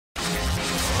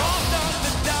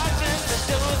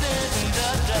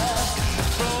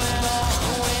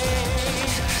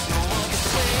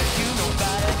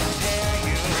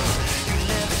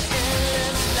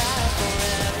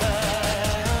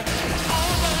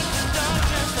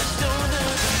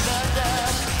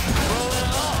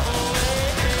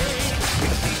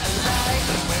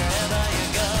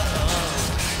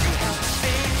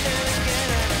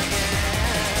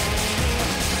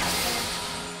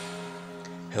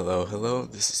Hello,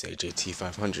 this is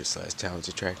AJT500 slash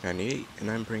Talented Track 98, and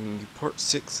I'm bringing you part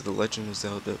 6 of the Legend of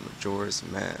Zelda Majora's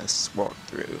Mask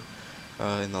walkthrough.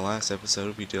 In the last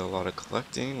episode, we did a lot of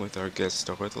collecting with our guest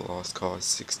star, the Lost Cause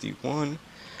 61.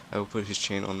 I will put his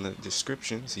channel in the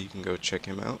description so you can go check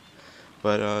him out.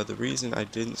 But the reason I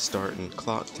didn't start in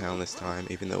Clock Town this time,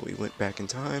 even though we went back in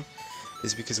time,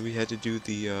 is because we had to do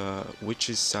the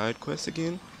Witch's side quest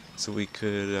again, so we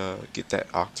could get that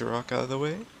Octorok out of the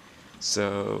way.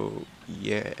 So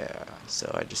yeah,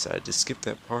 so I decided to skip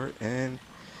that part and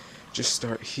just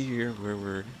start here where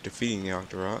we're defeating the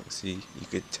Octorok. So you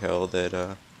could tell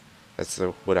that that's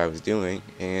what I was doing.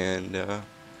 And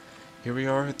here we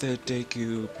are at the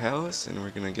Deku Palace, and we're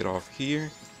gonna get off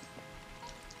here.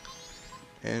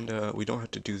 And we don't have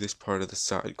to do this part of the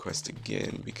side quest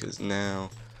again because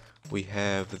now we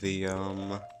have the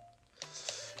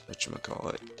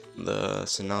whatchamacallit, the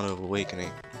Sonata of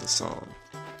Awakening, the song.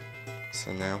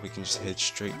 So now we can just head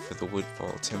straight for the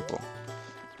Woodfall Temple.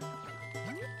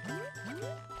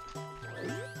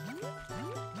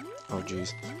 Oh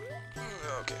jeez.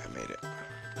 Okay, I made it.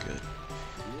 Good.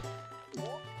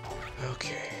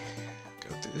 Okay.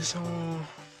 Go through this hole.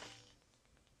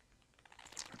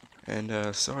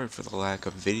 And sorry for the lack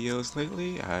of videos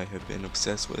lately. I have been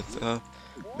obsessed with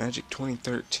Magic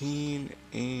 2013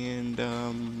 and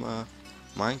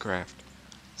Minecraft.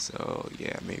 So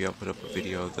yeah, maybe I'll put up a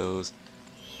video of those.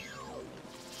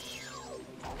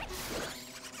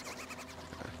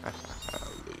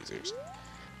 Losers.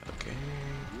 Okay.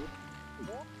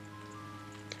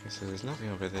 Okay, so there's nothing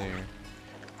over there.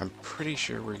 I'm pretty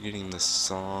sure we're getting the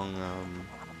song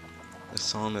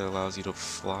that allows you to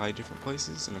fly different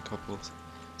places in a couple of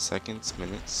seconds,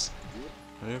 minutes,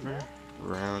 whatever,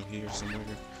 around here somewhere.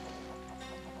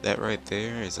 That right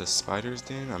there is a spider's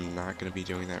den. I'm not going to be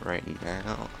doing that right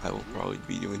now. I will probably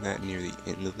be doing that near the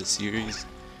end of the series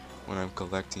when I'm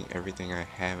collecting everything I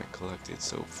haven't collected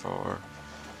so far.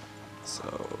 So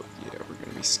yeah, we're going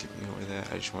to be skipping over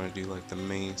that. I just want to do like the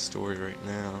main story right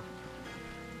now.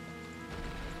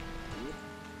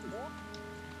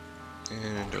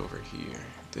 And over here,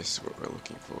 this is what we're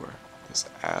looking for, this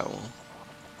owl.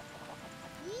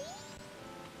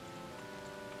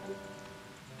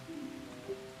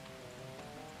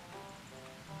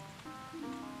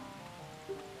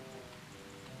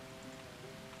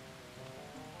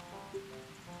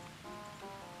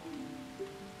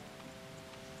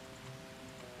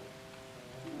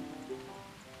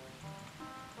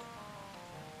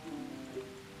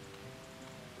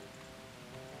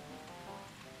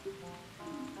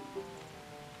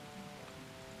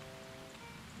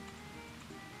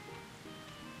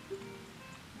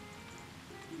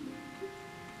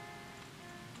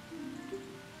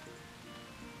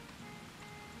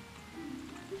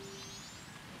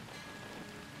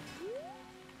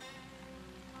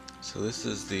 So this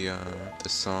is the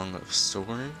song of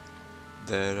soaring.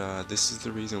 That this is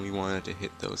the reason we wanted to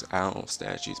hit those owl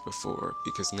statues before,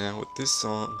 because now with this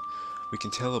song we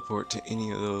can teleport to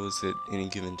any of those at any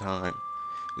given time,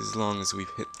 as long as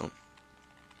we've hit them.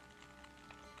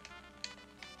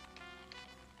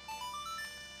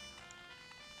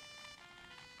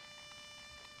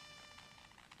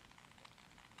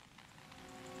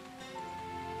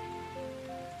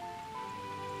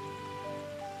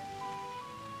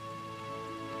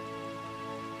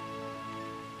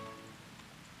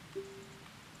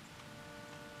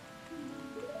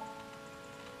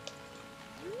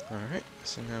 Alright,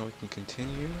 so now we can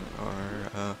continue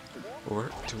our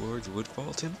work towards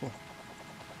Woodfall Temple.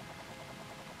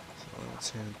 So let's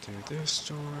head through this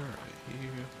door right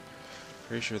here.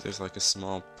 Pretty sure there's like a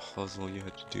small puzzle you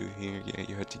had to do here. Yeah,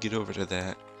 you had to get over to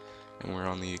that. And we're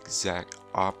on the exact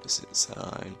opposite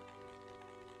side.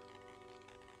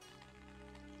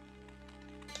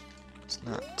 It's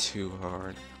not too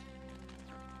hard.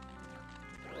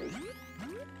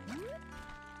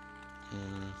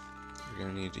 We're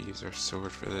gonna need to use our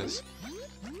sword for this.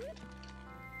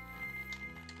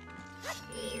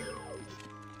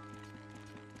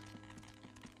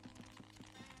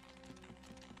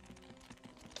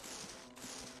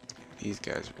 These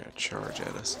guys are gonna charge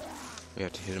at us. We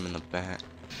have to hit them in the back.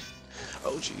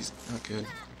 Oh jeez, not good.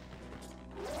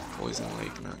 Poison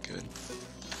Lake, not good.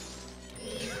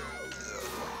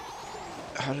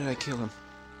 How did I kill him?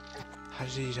 How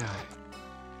did he die?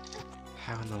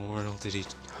 How in the world did he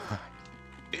die?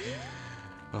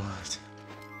 What?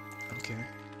 Okay.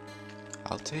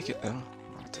 I'll take it though.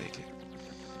 I'll take it.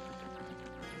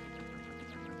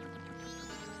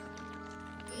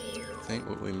 I think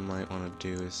what we might want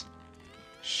to do is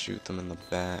shoot them in the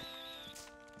back.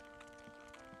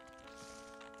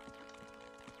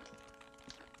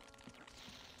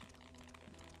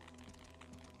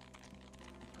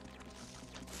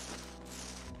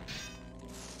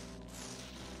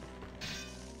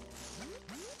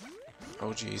 Oh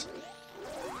jeez.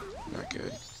 Not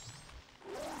good.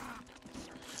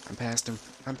 I'm past him.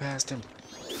 I'm past him.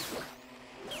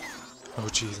 Oh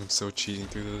jeez, I'm so cheating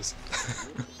through those.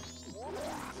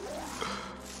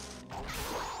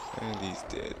 And he's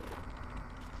dead.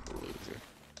 The loser.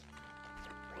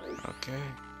 Okay.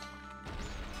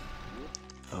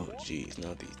 Oh jeez,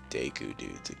 not these Deku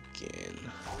dudes again.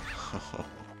 Oh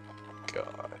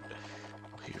god.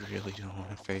 We really don't want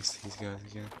to face these guys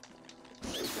again.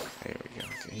 There we go.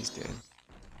 Okay, he's dead.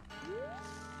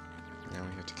 Now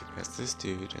we have to get past this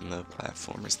dude, and the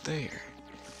platform is there.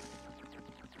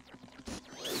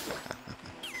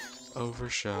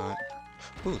 Overshot.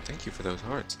 Ooh, thank you for those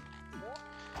hearts.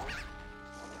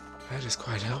 That is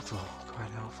quite helpful.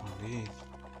 Quite helpful indeed.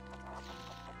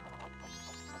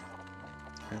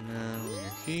 And now we're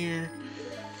here.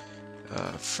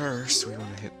 First, we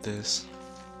want to hit this.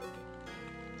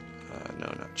 No,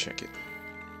 not check it.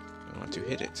 We want to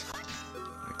hit it.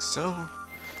 Like so.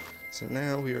 So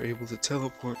now we are able to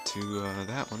teleport to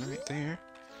that one right there.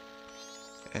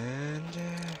 And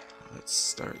let's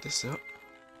start this up.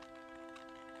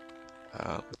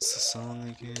 What's the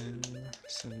song again?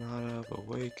 Sonata of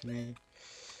Awakening.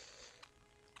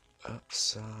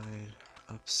 Upside,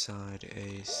 upside,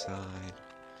 A side.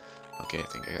 Okay, I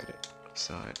think I got it.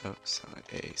 Upside, upside,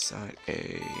 A side,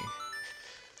 A.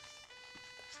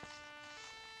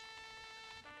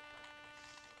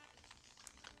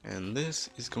 And this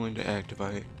is going to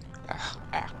activate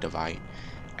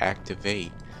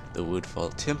the Woodfall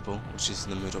Temple, which is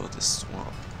in the middle of the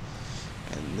swamp.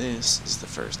 And this is the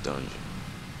first dungeon,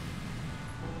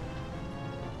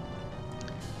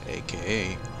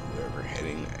 aka where we're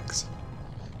heading next.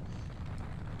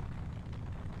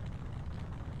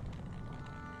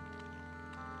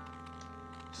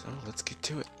 So let's get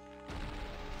to it.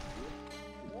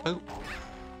 Oh,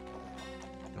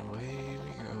 away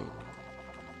we go.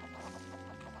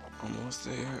 Almost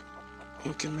there.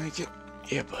 You can make it.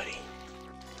 Yeah, buddy.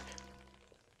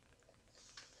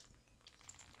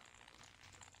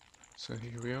 So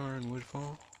here we are in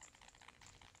Woodfall.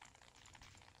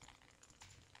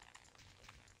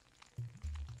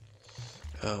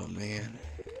 Oh man.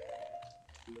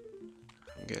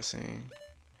 I'm guessing.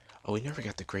 Oh, we never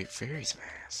got the Great Fairy's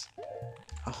Mask.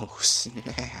 Oh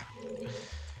snap.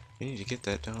 We need to get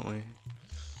that, don't we?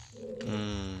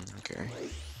 Okay.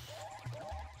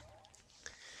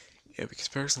 Yeah, because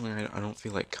personally I don't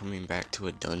feel like coming back to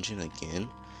a dungeon again.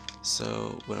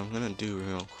 So what I'm gonna do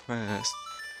real fast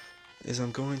is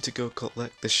I'm going to go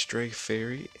collect the stray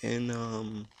fairy in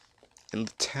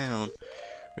the town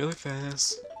really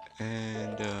fast,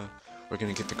 and we're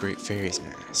gonna get the Great Fairy's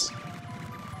Mask.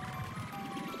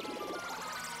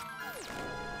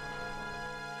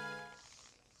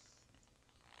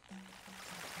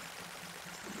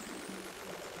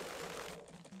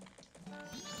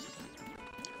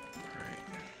 Alright,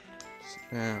 so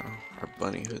now our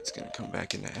bunny hood's gonna come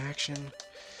back into action.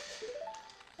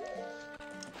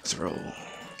 Let's roll.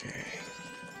 Okay.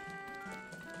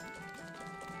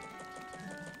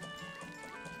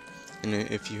 And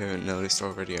if you haven't noticed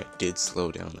already, I did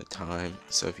slow down the time,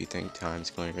 so if you think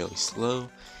time's going really slow,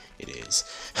 it is.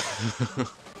 Okay,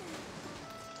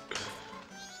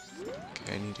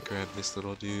 I need to grab this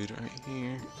little dude right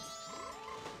here.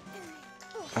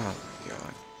 Oh my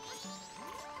god.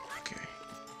 Okay.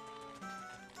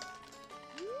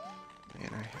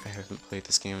 Man, I haven't played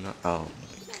this game enough. Oh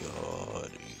my god,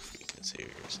 are you freaking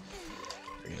serious?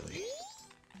 Really?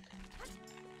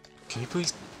 Can you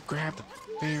please grab the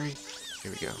fairy?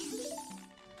 Here we go.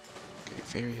 Okay,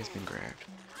 fairy has been grabbed.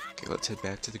 Okay, let's head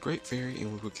back to the Great Fairy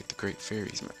and we will get the Great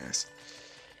Fairy's Mask.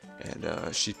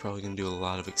 And she's probably gonna do a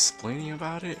lot of explaining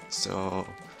about it, so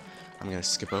I'm gonna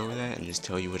skip over that and just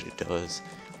tell you what it does.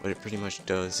 What it pretty much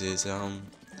does is,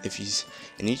 if you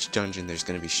in each dungeon there's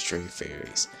gonna be stray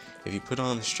fairies. If you put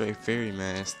on the stray fairy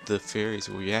mask, the fairies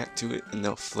will react to it and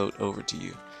they'll float over to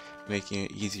you, making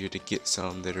it easier to get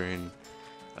some that are in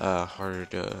harder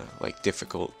to, like,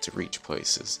 difficult to reach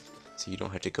places. So you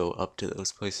don't have to go up to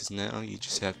those places now. You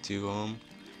just have to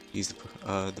use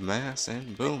the mask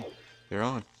and boom, they're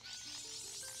on.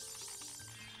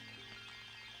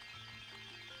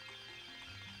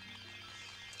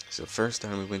 So first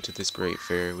time we went to this Great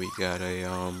Fair, we got a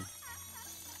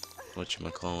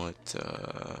whatchamacallit,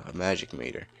 a magic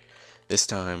meter. This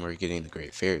time we're getting the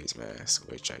Great Fairy's Mask,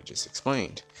 which I just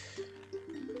explained.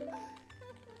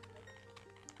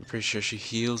 I'm pretty sure she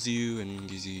heals you and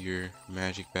gives you your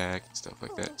magic back and stuff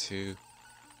like that too.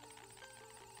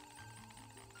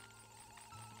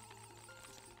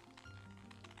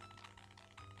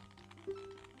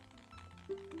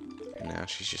 And now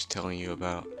she's just telling you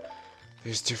about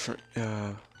there's different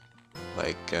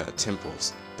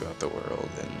temples throughout the world,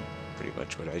 and pretty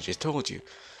much what I just told you.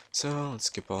 So let's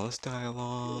skip all this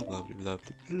dialogue. Blah blah blah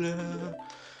blah blah.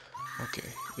 Okay,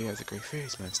 we have the Great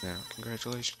Fairies Mask now.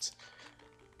 Congratulations.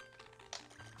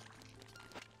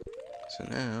 So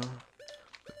now,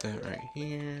 put that right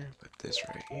here, put this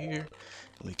right here,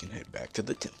 and we can head back to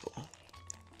the temple.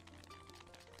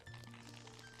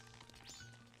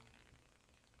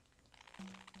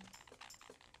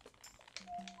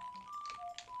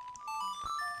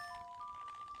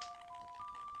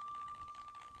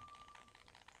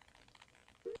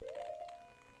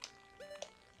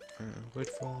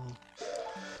 Woodfall.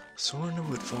 Soaring to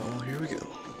woodfall. Here we go.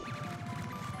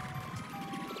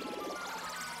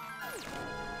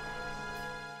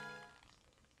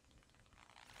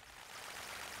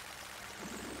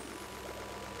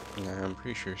 Nah, I'm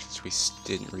pretty sure since we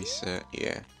didn't reset,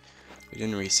 yeah, we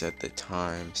didn't reset the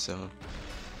time, so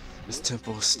this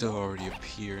temple is still already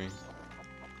appearing.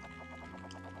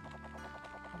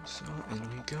 So in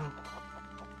we go.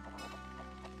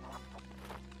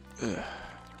 Ugh.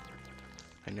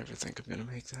 I never think I'm gonna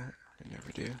make that. I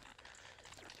never do.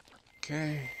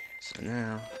 Okay, so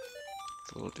now,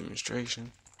 a little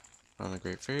demonstration on the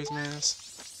Great Fairies Mask.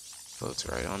 Floats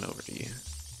right on over to you.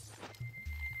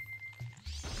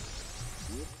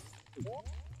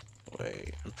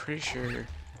 Wait, I'm pretty sure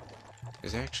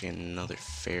there's actually another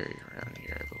fairy around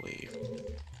here, I believe.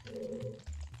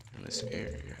 In this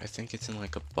area. I think it's in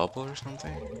like a bubble or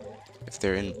something. If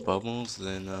they're in bubbles,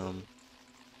 then, what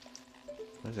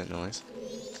is that noise?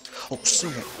 Oh,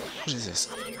 snap! What is this?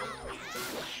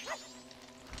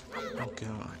 Oh,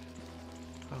 God.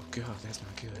 Oh, God, that's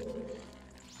not good.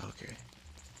 Okay.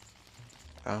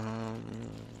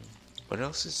 What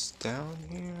else is down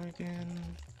here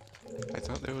again? I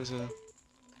thought there was a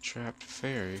trapped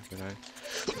fairy, but I...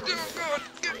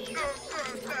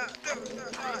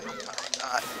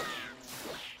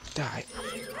 Die!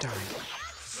 Die!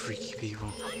 Freaky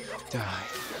people! Die!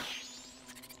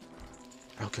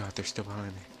 Oh God, they're still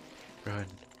behind me. Run!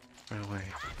 Run away!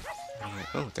 Run away!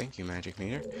 Oh, thank you, magic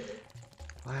meter.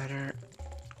 Ladder!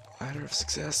 Ladder of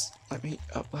success! Let me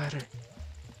up ladder!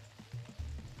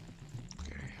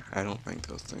 Okay, I don't think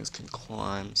those things can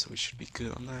climb, so we should be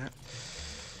good on that.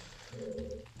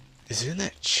 Is it in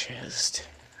that chest?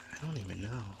 I don't even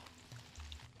know.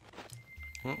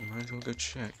 Well, might as well go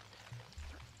check.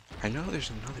 I know there's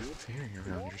another fairy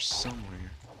around here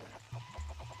somewhere.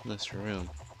 In this room.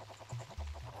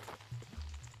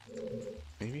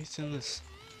 Maybe it's in this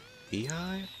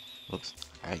beehive? Oops,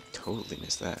 I totally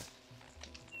missed that.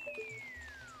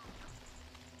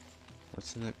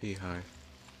 What's in that beehive?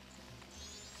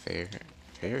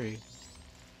 Fairy?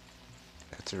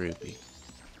 That's a ruby.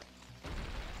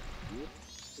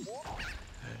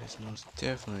 That is most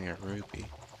definitely a ruby,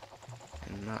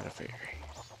 and not a fairy.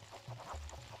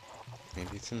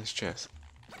 Maybe it's in this chest.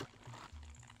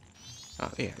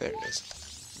 Oh yeah, there it is.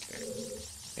 Okay.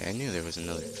 Yeah, I knew there was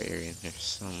another fairy in here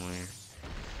somewhere.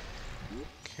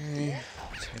 Okay,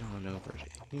 let's head on over to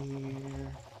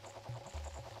here.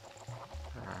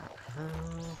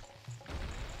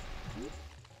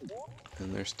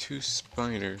 And there's two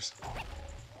spiders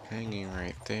hanging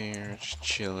right there, just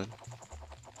chilling.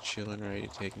 Chilling, ready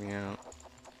to take me out.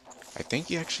 I think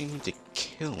you actually need to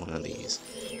kill one of these,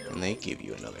 and they give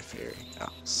you another fairy.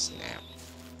 Oh, snap.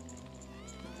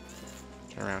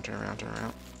 Turn around, turn around, turn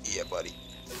around. Yeah, buddy.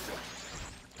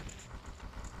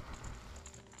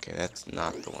 Okay, that's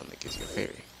not the one that gives you a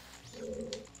fairy.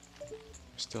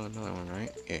 There's still another one,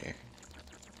 right? Yeah.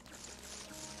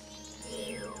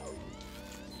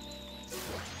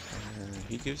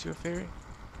 He gives you a fairy?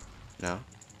 No.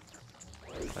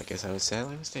 I guess I was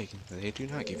sadly mistaken. They do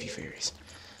not give you fairies.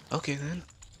 Okay, then.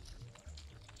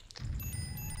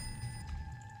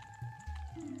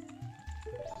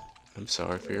 I'm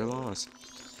sorry for your loss.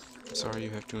 I'm sorry you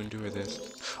have to endure this.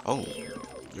 Oh,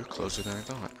 you're closer than I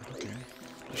thought. Okay.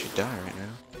 You should die right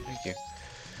now. Thank you.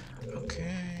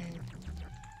 Okay.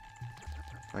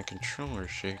 My controller's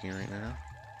shaking right now.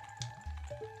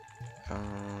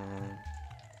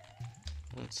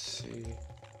 Let's see.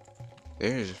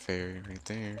 There's a fairy right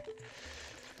there.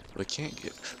 We can't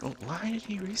get... Oh, why did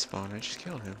he respawn? I just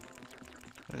killed him.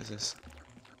 What is this?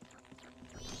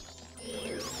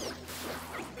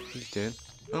 He's dead.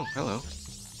 Oh, hello.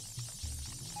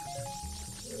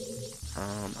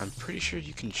 I'm pretty sure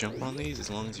you can jump on these as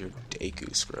long as you're a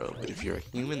Deku Scroll, but if you're a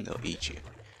human, they'll eat you.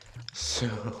 So,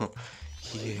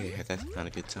 yeah, that's not a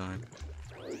good time.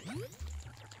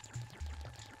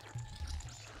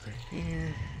 Over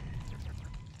here.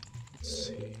 Let's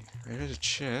see. There's a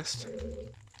chest.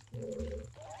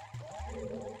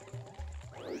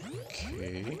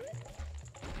 Okay.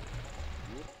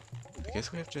 I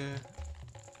guess we have to...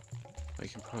 We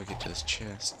can probably get to this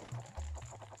chest.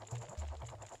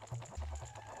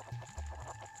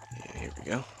 Yeah, here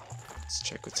we go. Let's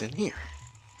check what's in here.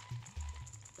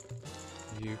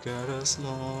 You got a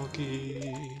small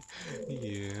key.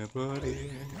 Yeah,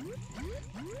 buddy.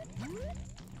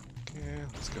 Okay,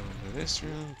 let's go into this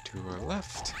room to our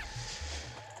left.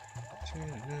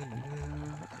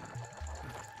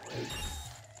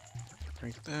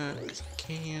 Break that because I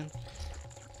can.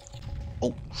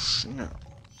 Oh, snap.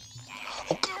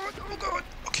 Oh, God. Oh, God.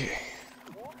 Okay.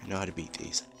 I know how to beat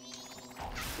these.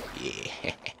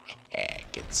 Yeah.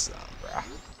 Get some, bro.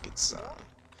 Get some.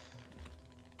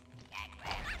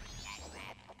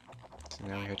 So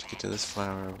now we have to get to this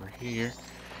flower over here.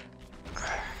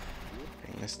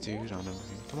 Bring this dude on over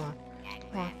here. Come on.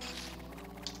 Come on.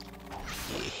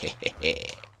 Yeah.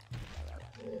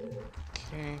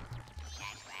 Okay.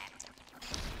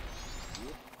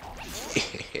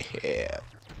 Yeah.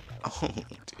 Oh,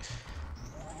 dude.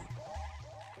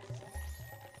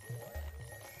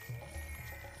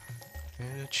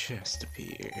 And a chest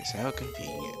appears. How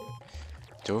convenient.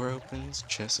 Door opens,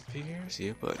 chest appears.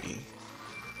 Yeah, buddy.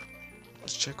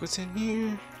 Let's check what's in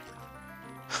here.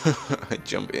 I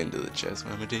jump into the chest,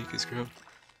 Mama Dacus Girl.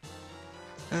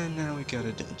 And now we got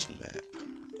a dungeon map.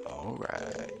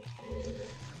 Alright.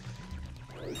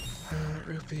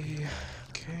 Rupee.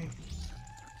 Okay.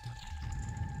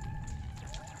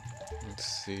 Let's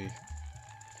see.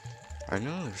 I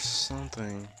know there's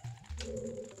something.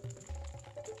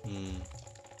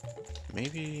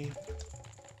 Maybe.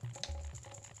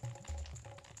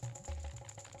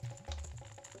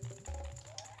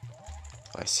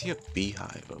 I see a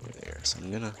beehive over there, so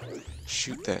I'm gonna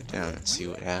shoot that down and see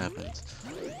what happens.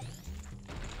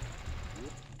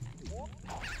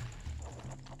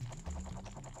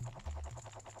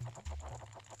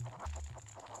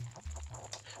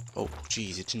 Oh,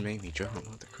 jeez, it didn't make me jump.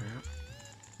 What the crap?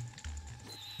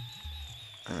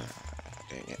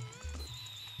 Dang it.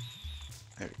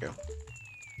 There we go.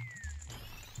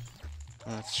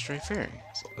 That's a stray fairy.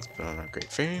 So let's put on our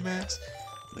great fairy mask.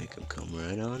 Make them come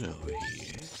right on over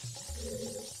here.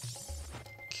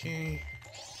 Okay.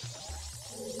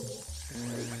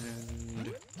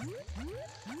 And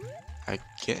I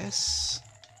guess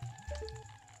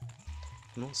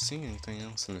I don't see anything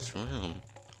else in this room.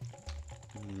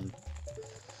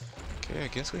 Okay, I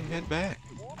guess we head back.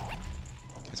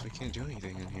 Guess we can't do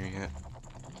anything in here yet.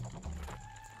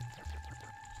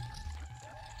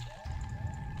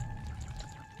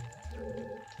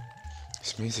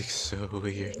 This music's so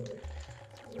weird.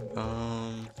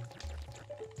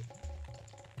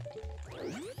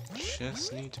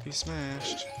 Chests need to be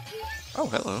smashed. Oh,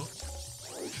 hello.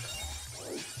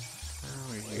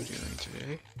 How are you doing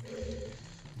today?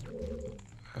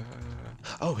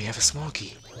 Oh, we have a small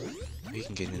key. We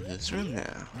can get into this room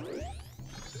now.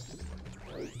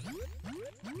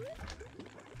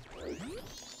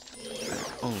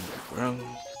 Oh, bro.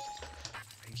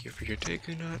 Thank you for your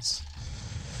taco nuts.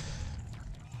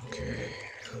 Okay,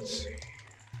 let's see.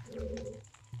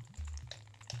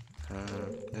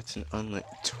 That's an unlit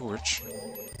torch.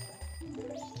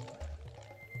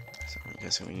 So I'm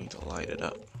guessing we need to light it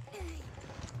up.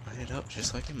 Light it up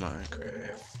just like in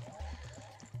Minecraft.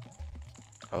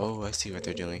 Oh, I see what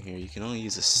they're doing here. You can only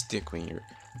use a stick when you're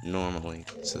normally,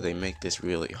 so they make this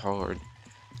really hard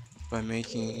by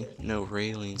making no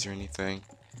railings or anything,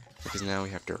 because now we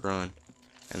have to run.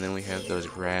 And then we have those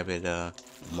rabid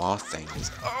moth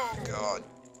things. Oh god.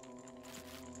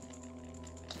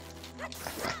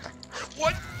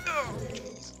 What? Oh,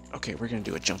 jeez. Okay, we're gonna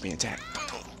do a jumping attack.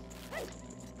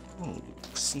 Oh,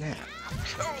 snap.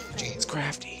 Oh, jeez,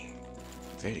 crafty.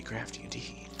 Very crafty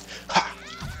indeed. Ha!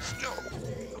 No.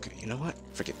 Okay, you know what?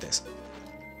 Forget this.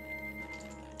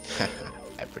 I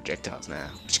have projectiles now.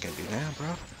 What you gonna do now, bro?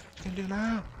 What you gonna do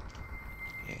now?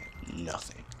 Yeah,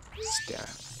 nothing. Stab.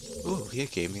 Ooh, he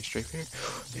gave me a stray fairy.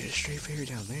 There's a stray fairy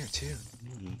down there, too.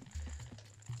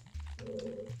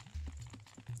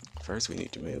 First, we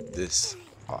need to move this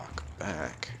block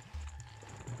back.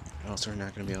 Or else we're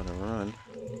not going to be able to run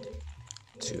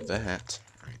to that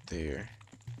right there.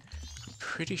 I'm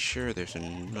pretty sure there's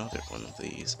another one of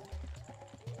these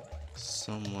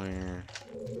somewhere.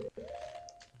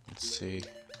 Let's see.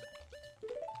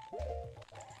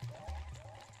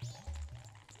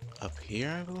 Up here,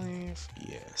 I believe?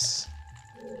 Yes.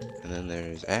 And then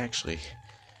there's actually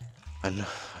another.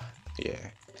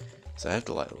 Yeah. So I have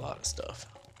to light a lot of stuff.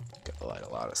 Gotta light a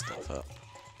lot of stuff up.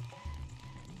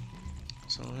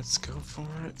 So let's go for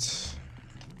it.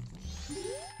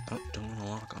 Oh, don't want to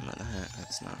lock onto that.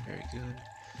 That's not very good.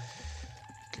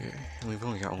 Okay, and we've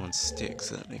only got one stick,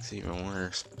 so that makes it even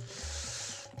worse.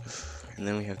 And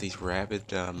then we have these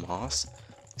rabid moths.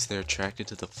 So they're attracted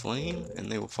to the flame,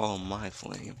 and they will follow my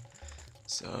flame.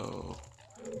 So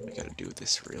I gotta do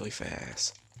this really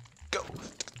fast. Go!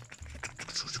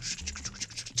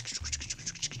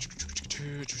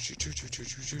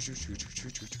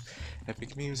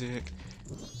 Epic music.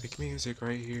 Epic music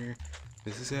right here.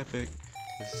 This is epic.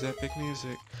 This is epic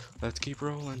music. Let's keep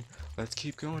rolling. Let's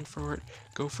keep going for it.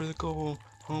 Go for the goal.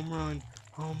 Home run.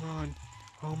 Home run.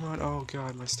 Home run. Oh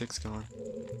god, my stick's gone.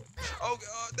 Oh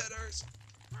god, that hurts.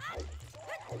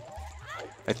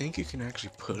 I think you can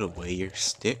actually put away your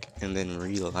stick and then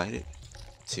relight it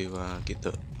to get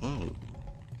the... Oh.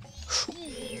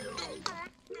 Oh god,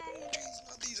 no, jeez,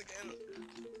 not these again.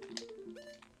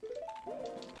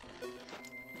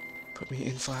 Put me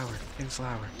in flower, in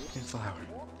flower, in flower.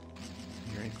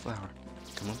 You're in flower.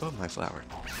 Come above my flower.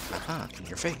 Aha, in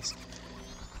your face.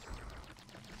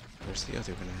 Where's the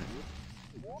other one at?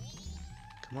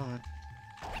 Come on.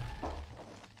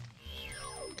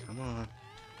 Come on.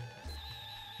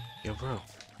 Yo, bro.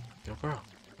 Yo, bro.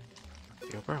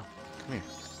 Yo, bro. Come here.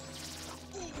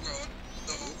 Oh, God.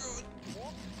 Oh, God.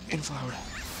 In flower.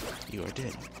 You are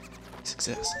dead.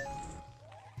 Success.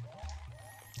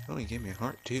 Oh, he gave me a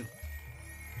heart, too.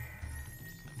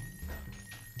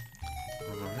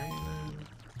 Alright, then.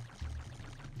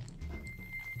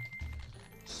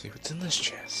 Let's see what's in this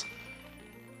chest.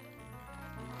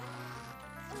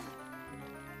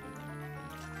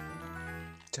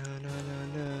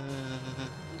 Da-na-na-na.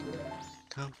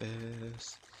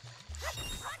 Compass.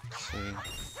 Okay.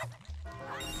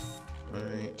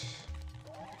 Right.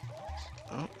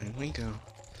 Oh, and we go.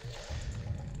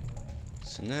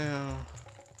 So now...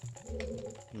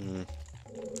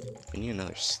 we need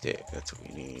another stick. That's what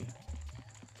we need.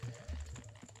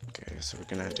 Okay, so we're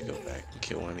gonna have to go back and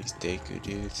kill one of these Deku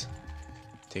dudes.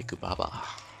 Deku Baba.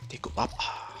 Deku Baba.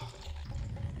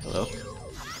 Hello?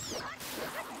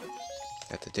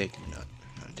 That's a Deku nut,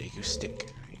 not a Deku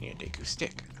stick. You need a Deku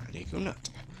stick, not a Deku nut.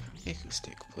 Deku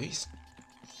stick, please.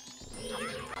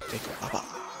 Deku Baba.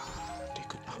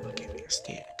 Deku Baba, give me a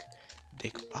stick.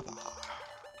 Deku Baba.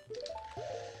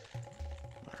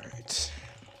 Alright.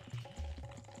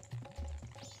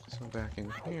 So back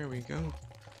in here we go.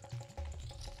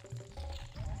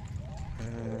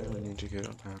 And we need to get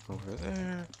back over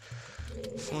there.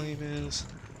 Flame is.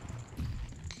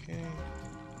 Okay.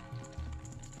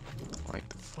 Light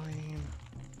the flame.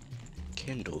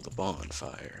 Kindle the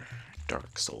bonfire.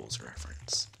 Dark Souls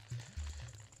reference.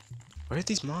 Where did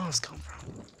these moths come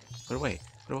from? Put away.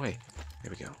 Put away. There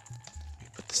we go. We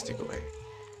put the stick away.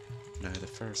 Now the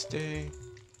first day.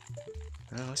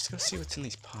 Now let's go see what's in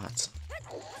these pots.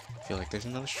 I feel like there's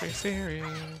another stray fairy.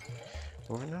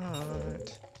 Or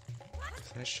not.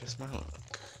 That's just my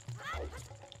luck.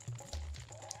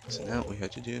 So now what we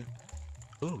have to do...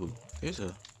 Ooh, there's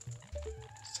a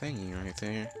thingy right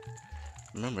there.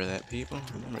 Remember that, people?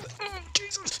 Remember that. Oh,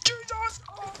 Jesus! Jesus!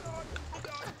 Oh, God! Oh,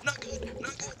 God! Not good!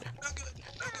 Not good! Not good!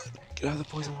 Not good! Get out of the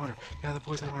poison water! Get out of the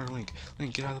poison water, Link!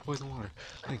 Link, get out of the poison water!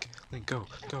 Link, Link, go!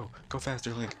 Go! Go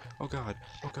faster, Link! Oh, God!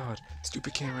 Oh, God!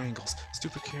 Stupid camera angles!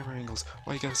 Stupid camera angles!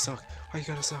 Why you gotta suck? Why you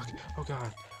gotta suck? Oh,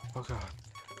 God! Oh, God!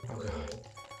 Oh, God!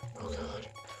 Oh, God!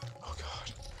 Oh,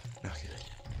 God! Not good.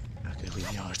 Not good. We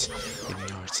need hearts. We need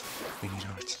hearts. We need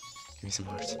hearts. Give me some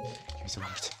hearts. Give me some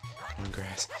hearts. On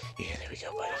grass. Yeah, there we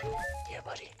go, buddy. Yeah,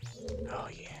 buddy. Oh,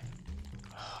 yeah.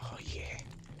 Oh, yeah.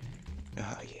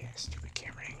 Oh, yeah. Stupid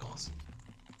camera angles.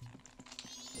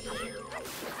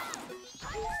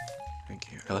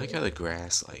 Thank you. I like how the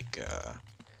grass, like,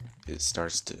 it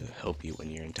starts to help you when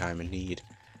you're in time of need.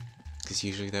 Because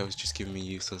usually that was just giving me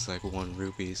useless, like, 1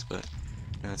 rupees, but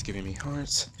now it's giving me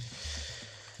hearts.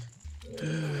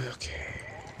 Okay.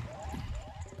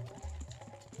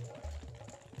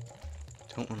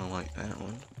 Don't want to light that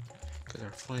one, because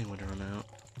our flame would run out.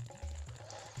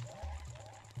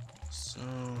 So,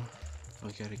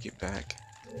 we gotta get back.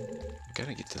 We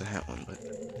gotta get to that one, but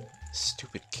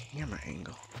stupid camera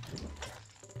angle.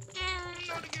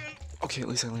 Not again. Okay, at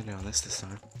least I landed on this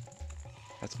time.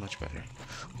 That's much better.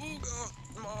 Oh god,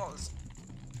 moths.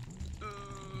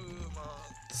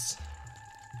 Moths.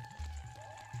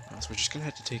 So we're just gonna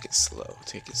have to take it slow.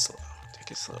 Take it slow.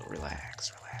 Take it slow.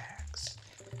 Relax. Relax.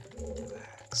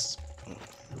 Relax. Boom.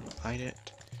 Light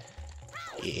it.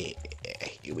 Yeah.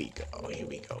 Here we go. Here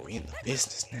we go. We in the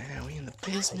business now. We in the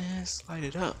business. Light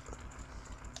it up.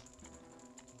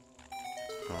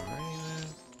 Alright then.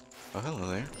 Oh, hello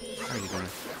there. How are you doing?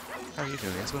 How are you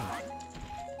doing as well?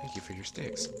 Thank you for your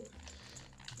sticks.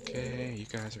 Okay, you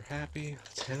guys are happy.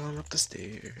 Let's head on up the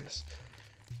stairs.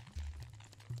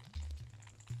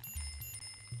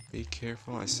 Be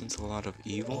careful, I sense a lot of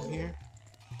evil here.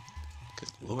 Good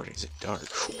lord, is it dark?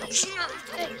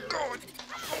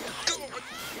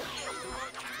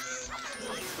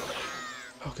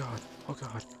 Oh god! Oh god! Oh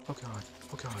god! Oh god!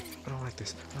 Oh god! I don't like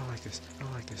this. I don't like this. I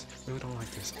don't like this. I really don't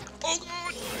like this. Oh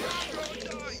god!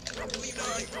 Die! Please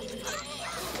die!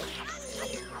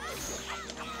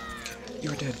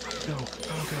 You're dead. No.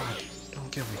 Oh god.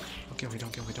 Don't kill me. Don't kill me.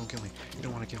 Don't kill me. Don't kill me. You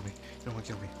don't want to kill me. You don't want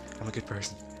to kill me. I'm a good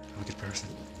person. I'm a good person.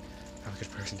 I'm a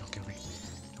good person. Don't kill me.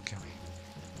 Don't kill me.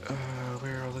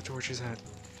 Where are all the torches at?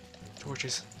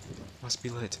 Torches must be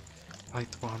lit.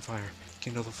 Light the bonfire.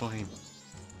 Kindle the flame.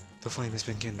 The flame has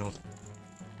been kindled.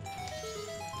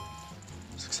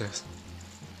 Success.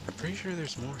 I'm pretty sure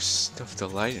there's more stuff to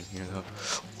light in here, though.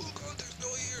 Oh god, they're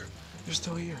still here! They're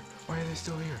still here! Why are they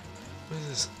still here? What is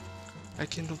this? I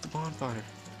kindled the bonfire.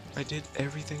 I did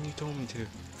everything you told me to.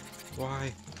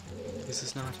 Why? This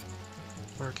is not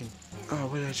working. Oh,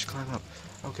 why did I just climb up?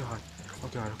 Oh god. Oh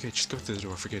god, okay, just go through the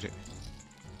door, forget it.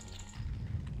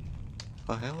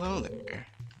 Well, hello there.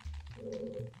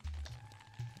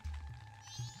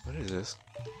 What is this?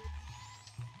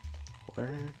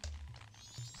 Where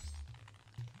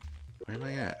am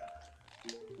I at?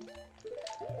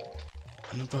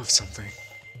 I'm above something.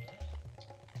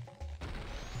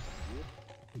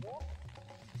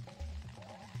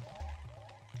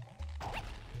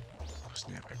 Oh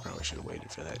snap, I probably should have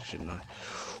waited for that, shouldn't I?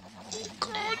 Oh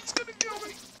god, it's gonna kill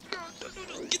me! No,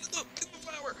 no, get in the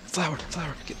flower! Flower,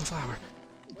 get in the flower!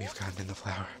 We've gotten in the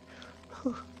flower.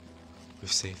 Whew.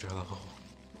 We've saved our level.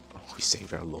 Oh, we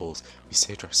saved our lols. We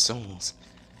saved our souls.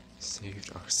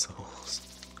 Saved our souls.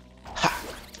 Ha!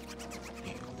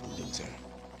 You loser.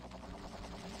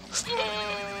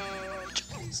 Oh,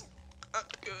 jeez.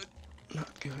 Not good.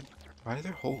 Not good. Why are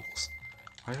there holes?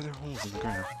 Why are there holes in the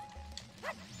ground?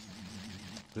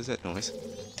 What is that noise?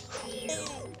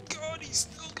 Oh god, he's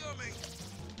still coming!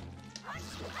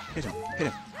 Hit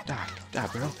him, die,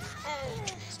 bro. Oh,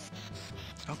 jeez.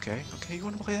 Okay, you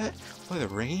wanna play that? Play the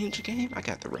range game? I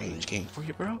got the range game for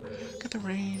you, bro. Got the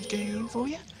range game for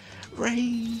you.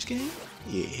 Range game?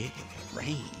 Yeah,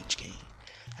 range game.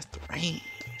 That's the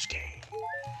range game.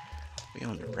 We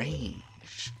on the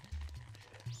range.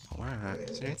 Alright,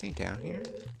 is there anything down here?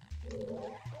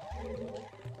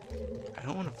 I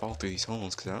don't want to fall through these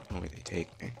holes because I don't know where they take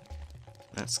me.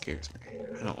 That scares me.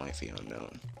 I don't like the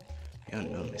unknown. The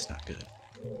unknown is not good.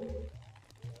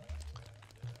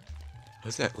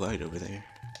 What's that light over there?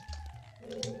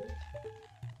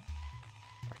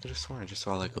 I could have sworn I just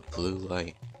saw like a blue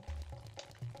light.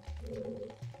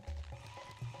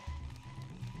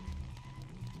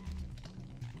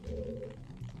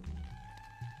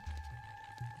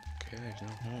 Okay, there's no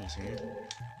holes here.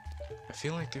 I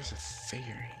feel like there's a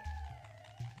fairy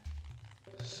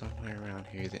somewhere around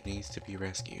here that needs to be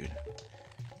rescued.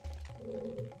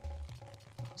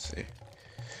 Let's see.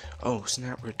 Oh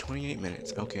snap, we're at 28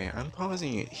 minutes. Okay, I'm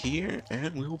pausing it here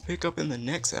and we will pick up in the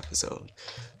next episode.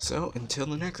 So until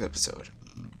the next episode,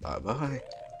 bye bye.